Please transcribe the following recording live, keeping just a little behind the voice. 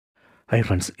Hi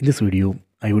friends, in this video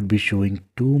I would be showing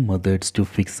two methods to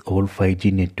fix all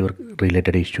 5G network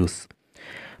related issues.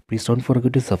 Please don't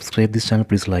forget to subscribe this channel,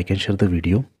 please like and share the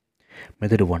video.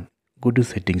 Method 1. Go to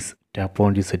settings, tap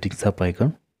on the settings app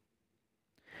icon,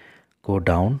 go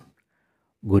down,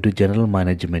 go to general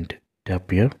management, tap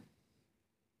here,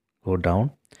 go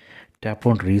down, tap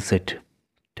on reset,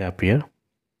 tap here,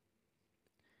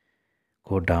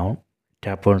 go down,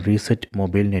 tap on reset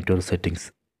mobile network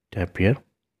settings, tap here.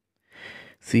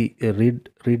 See, read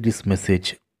this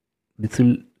message. This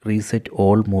will reset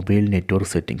all mobile network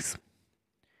settings.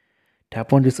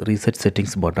 Tap on this reset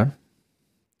settings button.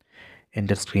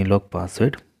 Enter screen lock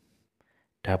password.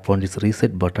 Tap on this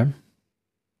reset button.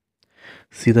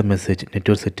 See the message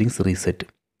network settings reset.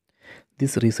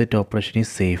 This reset operation is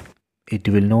safe. It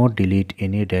will not delete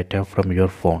any data from your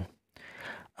phone.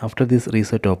 After this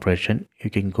reset operation, you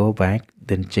can go back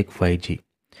then check 5G.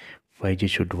 5G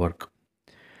should work.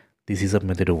 This is a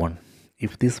method 1.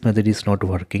 If this method is not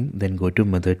working, then go to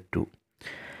method 2.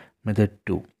 Method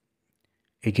 2.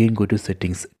 Again go to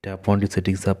settings, tap on the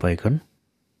settings app icon,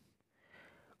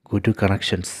 go to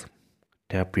connections,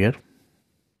 tap here,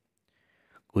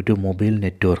 go to mobile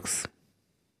networks,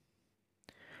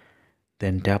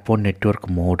 then tap on network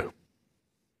mode.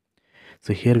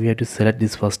 So here we have to select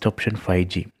this first option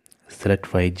 5G, select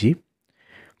 5G,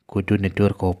 go to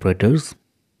network operators,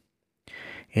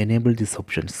 enable this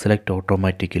option, select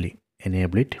automatically,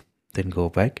 enable it, then go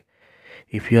back.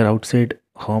 If you are outside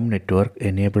home network,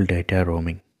 enable data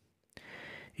roaming.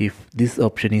 If this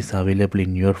option is available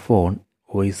in your phone,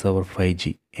 voice over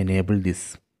 5G, enable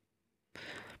this.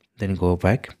 Then go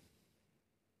back.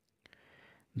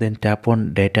 Then tap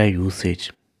on data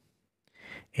usage.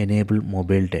 Enable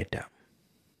mobile data.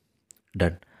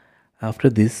 Done. After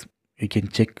this, you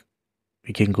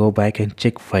can go back and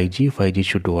check 5G. 5G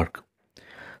should work.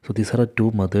 So these are the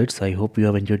two methods. I hope you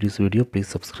have enjoyed this video. Please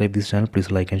subscribe this channel. Please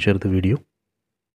like and share the video.